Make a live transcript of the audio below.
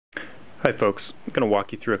Hi folks, I'm going to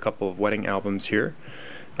walk you through a couple of wedding albums here.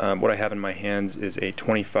 What I have in my hands is a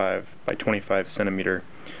 25 by 25 centimeter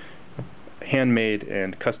handmade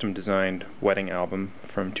and custom designed wedding album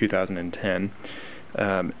from 2010.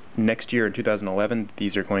 Next year in 2011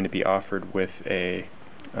 these are going to be offered with a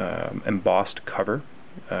embossed cover.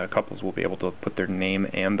 Couples will be able to put their name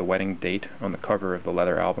and the wedding date on the cover of the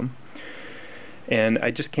leather album. And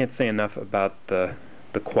I just can't say enough about the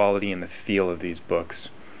quality and the feel of these books.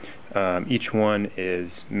 Each one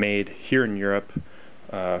is made here in Europe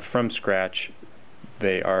from scratch.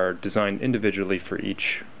 They are designed individually for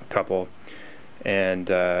each couple, and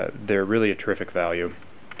they're really a terrific value.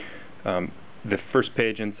 The first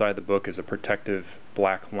page inside the book is a protective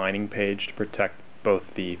black lining page to protect both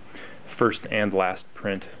the first and last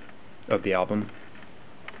print of the album.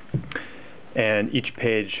 And each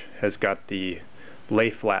page has got the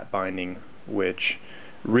lay flat binding, which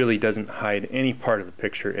really doesn't hide any part of the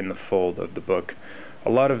picture in the fold of the book. A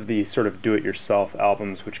lot of the sort of do-it-yourself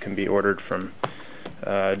albums, which can be ordered from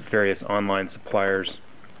various online suppliers,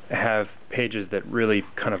 have pages that really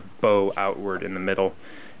kind of bow outward in the middle,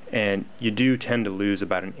 and you do tend to lose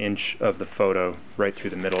about an inch of the photo right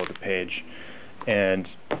through the middle of the page. And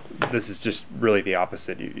this is just really the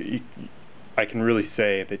opposite. I can really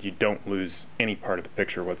say that you don't lose any part of the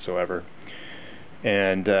picture whatsoever.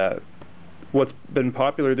 And what's been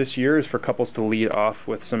popular this year is for couples to lead off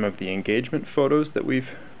with some of the engagement photos that we've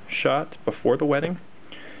shot before the wedding,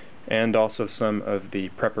 and also some of the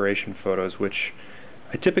preparation photos, which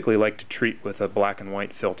I typically like to treat with a black and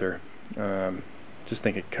white filter. Just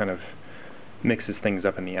think it kind of mixes things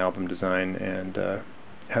up in the album design and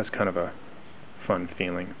has kind of a fun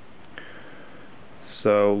feeling.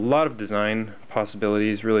 So a lot of design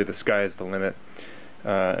possibilities. Really, the sky is the limit.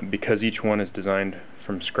 Because each one is designed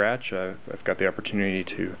from scratch, I've got the opportunity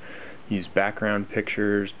to use background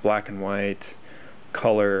pictures, black and white,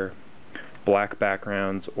 color, black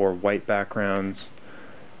backgrounds or white backgrounds,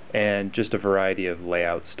 and just a variety of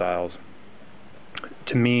layout styles.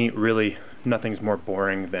 To me, really, nothing's more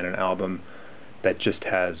boring than an album that just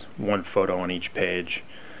has one photo on each page.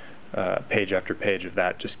 Page after page of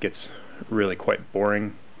that just gets really quite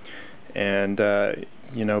boring. And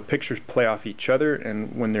you know, pictures play off each other,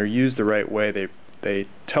 and when they're used the right way, they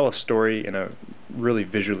tell a story in a really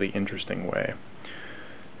visually interesting way.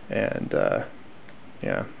 And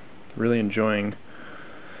yeah, really enjoying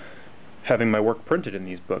having my work printed in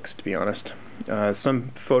these books, to be honest.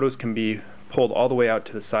 Some photos can be pulled all the way out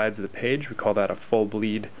to the sides of the page. We call that a full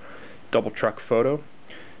bleed double truck photo,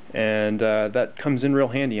 and that comes in real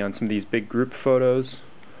handy on some of these big group photos.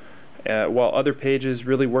 While other pages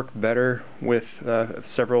really work better with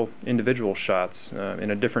several individual shots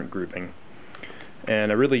in a different grouping.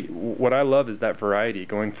 And what I love is that variety,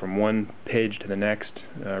 going from one page to the next.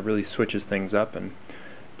 Really switches things up and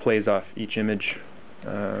plays off each image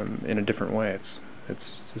in a different way. It's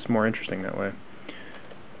just more interesting that way.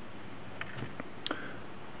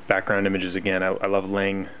 Background images again. I love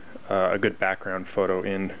laying a good background photo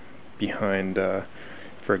in behind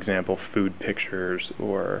for example, food pictures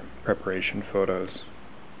or preparation photos.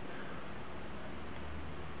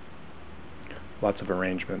 Lots of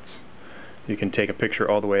arrangements. You can take a picture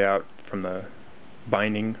all the way out from the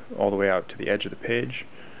binding all the way out to the edge of the page,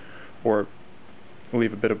 or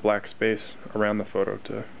leave a bit of black space around the photo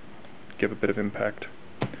to give a bit of impact.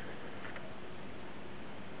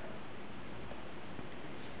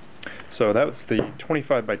 So that was the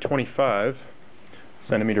 25 by 25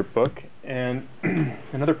 centimeter book, and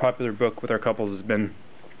another popular book with our couples has been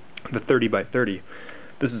the 30 by 30.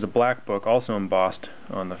 This is a black book, also embossed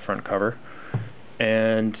on the front cover,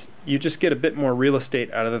 and you just get a bit more real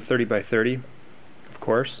estate out of the 30 by 30, of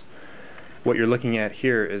course. What you're looking at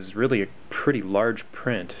here is really a pretty large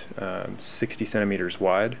print, 60 centimeters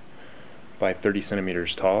wide by 30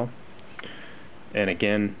 centimeters tall. And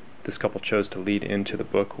again, this couple chose to lead into the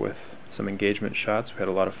book with some engagement shots. We had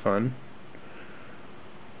a lot of fun.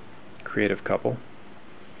 Creative couple.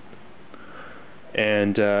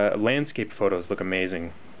 And landscape photos look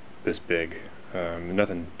amazing this big.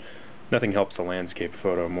 Nothing helps a landscape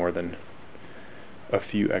photo more than a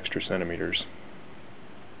few extra centimeters.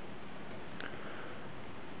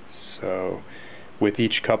 So with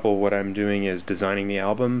each couple, what I'm doing is designing the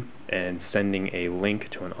album and sending a link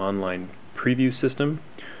to an online preview system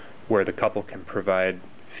where the couple can provide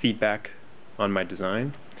feedback on my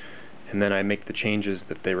design, and then I make the changes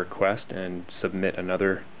that they request and submit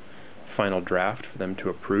another final draft for them to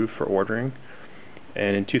approve for ordering.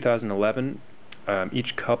 And in 2011,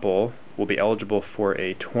 each couple will be eligible for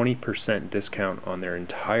a 20% discount on their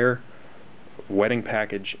entire wedding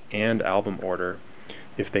package and album order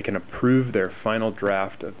if they can approve their final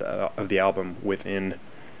draft of the album within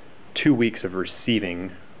 2 weeks of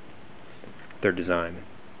receiving their design.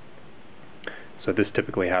 So this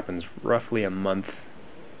typically happens roughly a month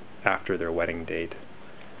after their wedding date.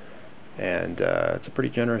 And it's a pretty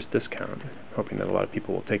generous discount, hoping that a lot of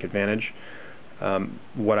people will take advantage.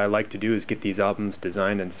 What I like to do is get these albums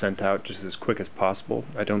designed and sent out just as quick as possible.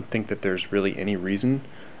 I don't think that there's really any reason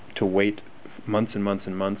to wait months and months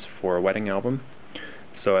and months for a wedding album.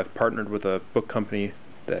 So I've partnered with a book company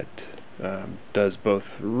that does both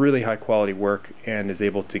really high quality work and is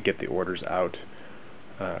able to get the orders out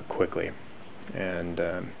quickly. And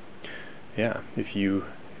yeah, if you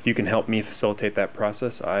can help me facilitate that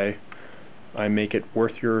process, I make it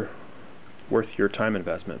worth your time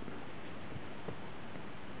investment.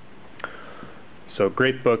 So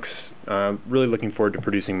great books. Really looking forward to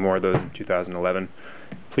producing more of those in 2011.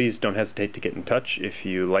 Please don't hesitate to get in touch if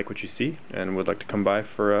you like what you see and would like to come by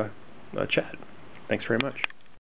for a chat. Thanks very much.